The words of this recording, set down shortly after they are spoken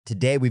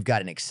Today, we've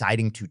got an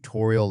exciting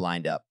tutorial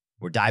lined up.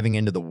 We're diving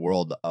into the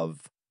world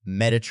of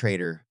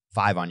Metatrader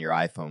 5 on your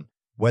iPhone.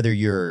 Whether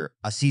you're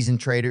a seasoned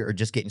trader or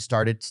just getting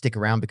started, stick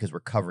around because we're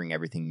covering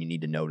everything you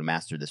need to know to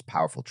master this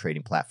powerful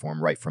trading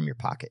platform right from your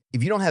pocket.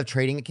 If you don't have a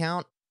trading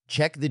account,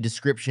 check the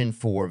description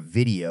for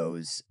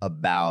videos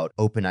about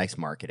open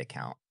ICMarkets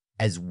account,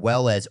 as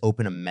well as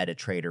open a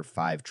Metatrader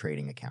 5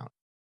 trading account.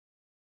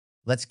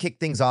 Let's kick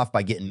things off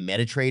by getting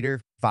Metatrader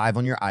 5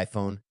 on your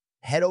iPhone.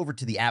 Head over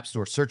to the App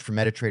Store, search for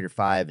Metatrader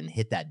 5, and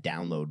hit that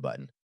download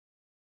button.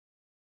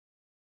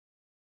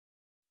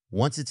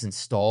 Once it's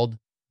installed,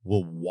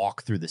 we'll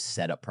walk through the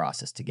setup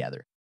process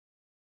together.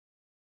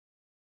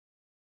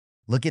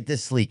 Look at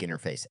this sleek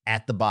interface.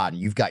 At the bottom,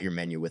 you've got your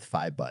menu with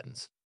 5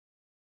 buttons.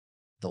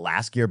 The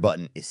last gear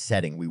button is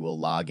setting. We will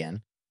log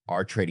in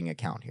our trading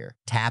account here.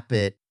 Tap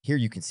it. Here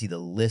you can see the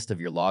list of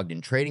your logged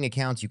in trading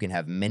accounts. You can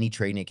have many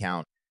trading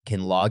accounts.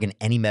 Can log in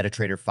any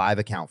Metatrader 5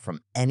 account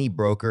from any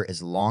broker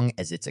as long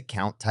as its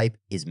account type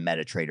is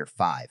Metatrader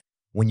 5.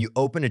 When you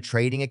open a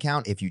trading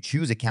account, if you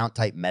choose account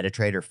type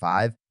Metatrader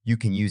 5, you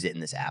can use it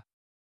in this app.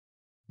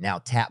 Now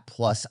tap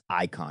plus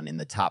icon in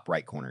the top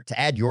right corner. To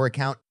add your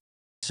account,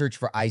 search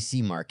for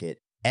ICMarkets,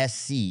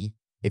 SC.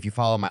 If you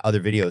follow my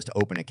other videos to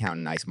open an account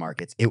in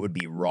ICMarkets, it would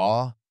be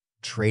Raw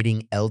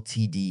Trading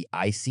Ltd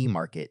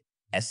ICMarkets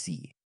SC.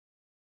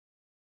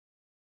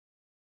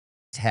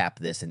 Tap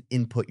this and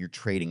input your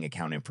trading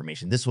account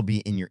information. This will be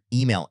in your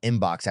email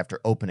inbox after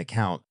open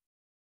account.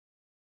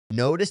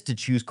 Notice to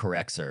choose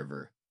correct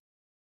server.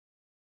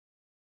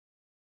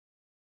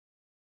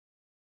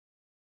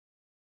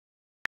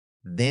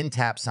 Then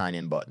tap sign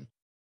in button.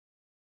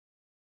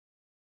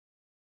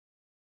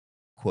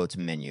 Quotes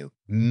menu.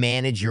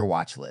 Manage your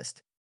watch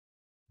list.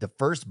 The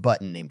first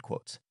button named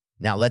quotes.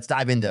 Now let's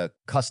dive into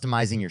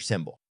customizing your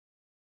symbol.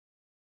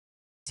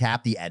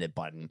 Tap the edit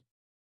button.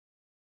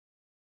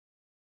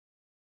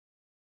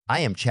 I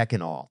am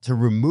checking all. To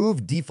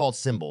remove default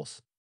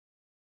symbols,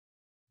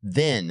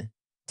 then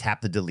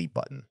tap the delete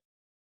button.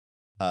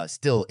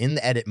 Still in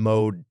the edit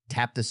mode,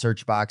 tap the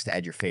search box to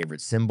add your favorite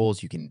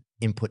symbols. You can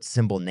input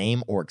symbol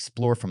name or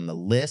explore from the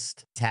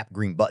list. Tap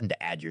green button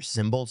to add your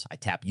symbols. I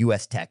tap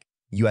US Tech,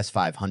 US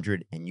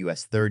 500, and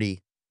US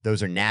 30.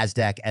 Those are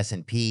NASDAQ,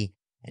 S&P,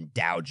 and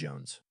Dow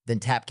Jones. Then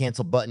tap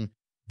cancel button,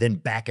 then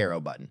back arrow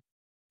button.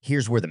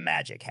 Here's where the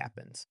magic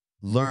happens.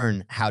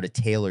 Learn how to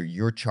tailor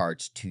your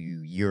charts to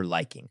your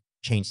liking.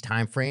 Change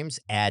timeframes,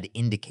 add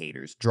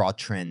indicators, draw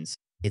trends.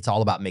 It's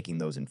all about making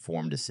those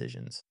informed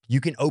decisions. You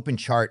can open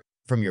chart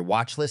from your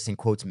watch list and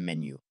quotes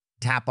menu.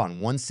 Tap on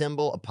one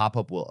symbol, a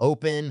pop-up will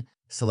open.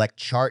 Select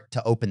chart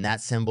to open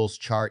that symbol's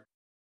chart.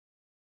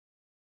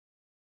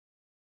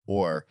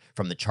 Or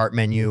from the chart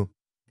menu,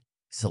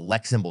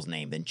 select symbol's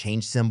name, then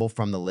change symbol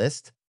from the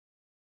list.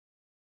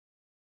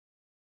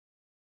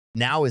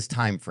 Now is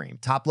time frame.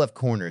 Top left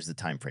corner is the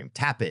time frame.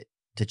 Tap it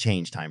to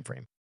change time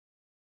frame.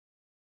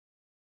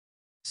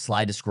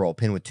 Slide to scroll,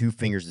 pin with 2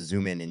 fingers to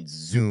zoom in and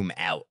zoom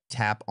out.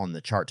 Tap on the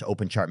chart to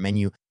open chart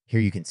menu. Here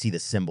you can see the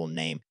symbol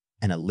name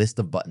and a list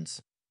of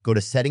buttons. Go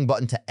to setting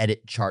button to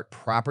edit chart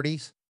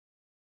properties.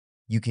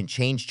 You can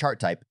change chart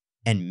type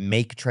and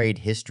make trade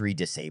history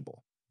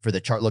disable for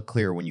the chart look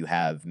clear when you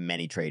have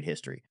many trade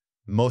history.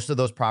 Most of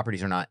those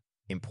properties are not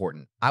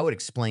important. I would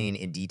explain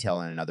in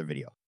detail in another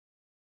video.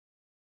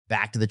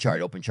 Back to the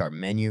chart, open chart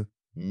menu.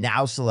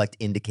 Now select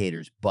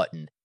indicators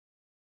button.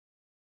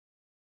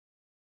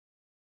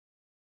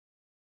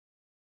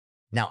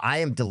 Now I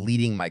am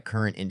deleting my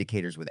current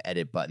indicators with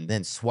edit button,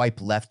 then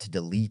swipe left to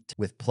delete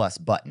with plus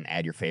button,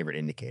 add your favorite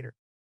indicator.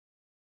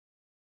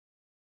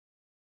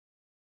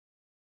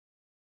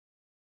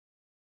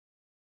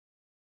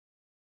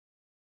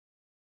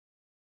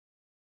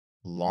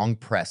 Long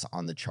press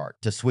on the chart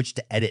to switch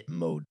to edit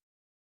mode.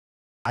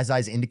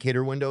 Eyes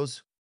indicator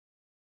windows.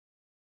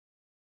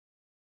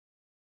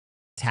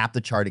 Tap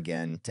the chart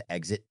again to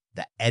exit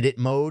the edit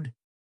mode.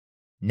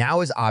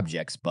 Now is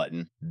objects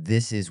button.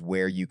 This is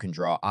where you can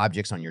draw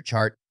objects on your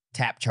chart.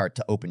 Tap chart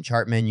to open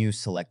chart menu,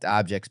 select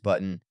objects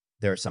button.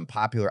 There are some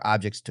popular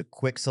objects to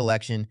quick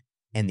selection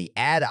and the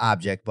add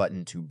object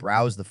button to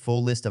browse the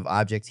full list of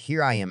objects.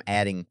 Here I am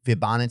adding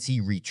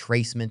Fibonacci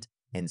retracement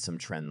and some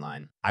trend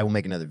line. I will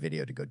make another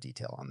video to go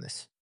detail on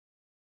this.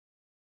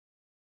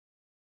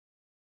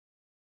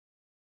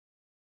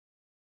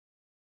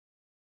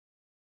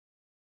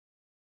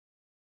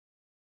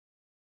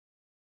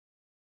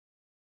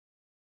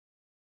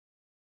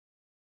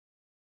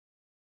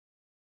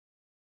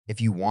 If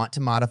you want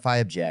to modify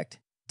object,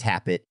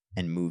 tap it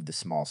and move the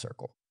small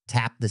circle.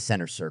 Tap the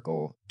center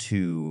circle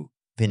to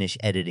finish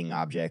editing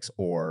objects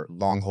or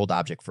long hold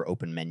object for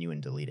open menu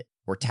and delete it.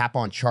 Or tap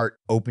on chart,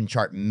 open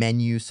chart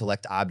menu,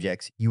 select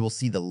objects. You will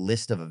see the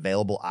list of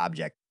available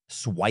objects.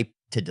 Swipe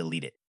to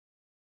delete it.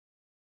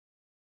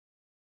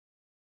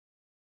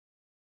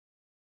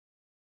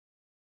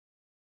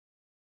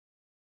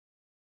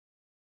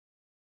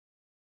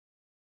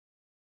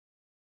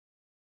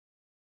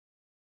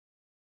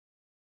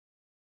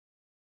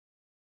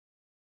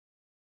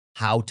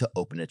 How to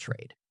open a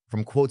trade.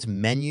 From quotes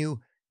menu,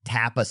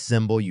 tap a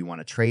symbol you want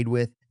to trade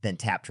with. then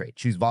tap trade.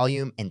 Choose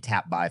volume and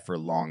tap buy for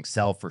long,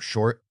 sell for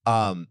short.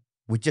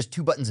 With just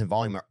 2 buttons in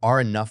volume are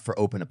enough for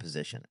open a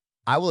position.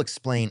 I will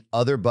explain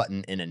other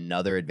button in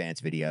another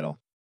advanced video.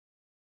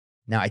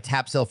 Now I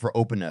tap sell for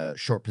open a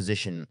short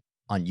position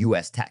on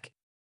US tech.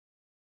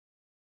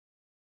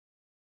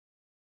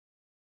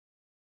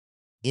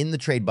 In the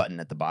trade button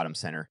at the bottom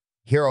center,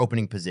 here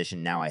opening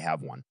position, now I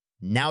have one.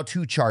 Now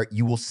to chart,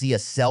 you will see a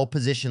sell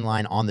position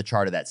line on the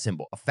chart of that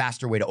symbol. A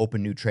faster way to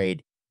open new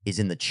trade is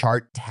in the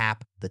chart,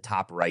 tap the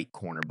top right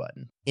corner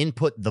button.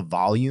 Input the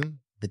volume,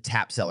 the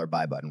tap sell or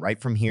buy button right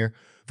from here.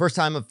 First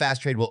time a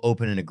fast trade will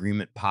open an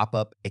agreement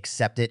pop-up,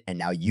 accept it, and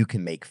now you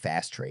can make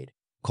fast trade.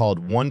 Called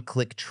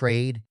one-click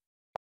trade.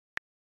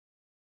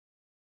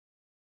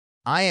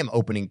 I am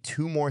opening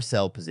 2 more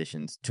sell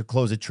positions to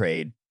close a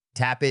trade.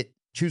 Tap it,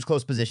 choose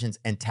close positions,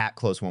 and tap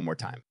close one more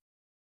time.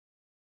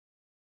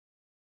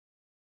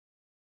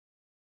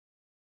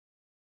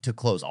 To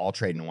close all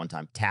trade in one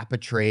time, tap a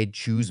trade,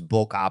 choose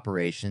bulk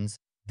operations,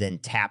 then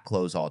tap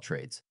close all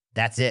trades.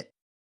 That's it.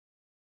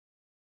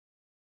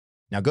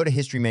 Now go to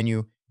history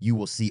menu. You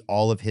will see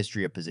all of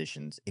history of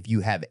positions. If you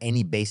have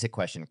any basic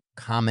question,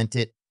 comment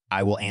it.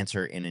 I will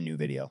answer in a new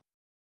video.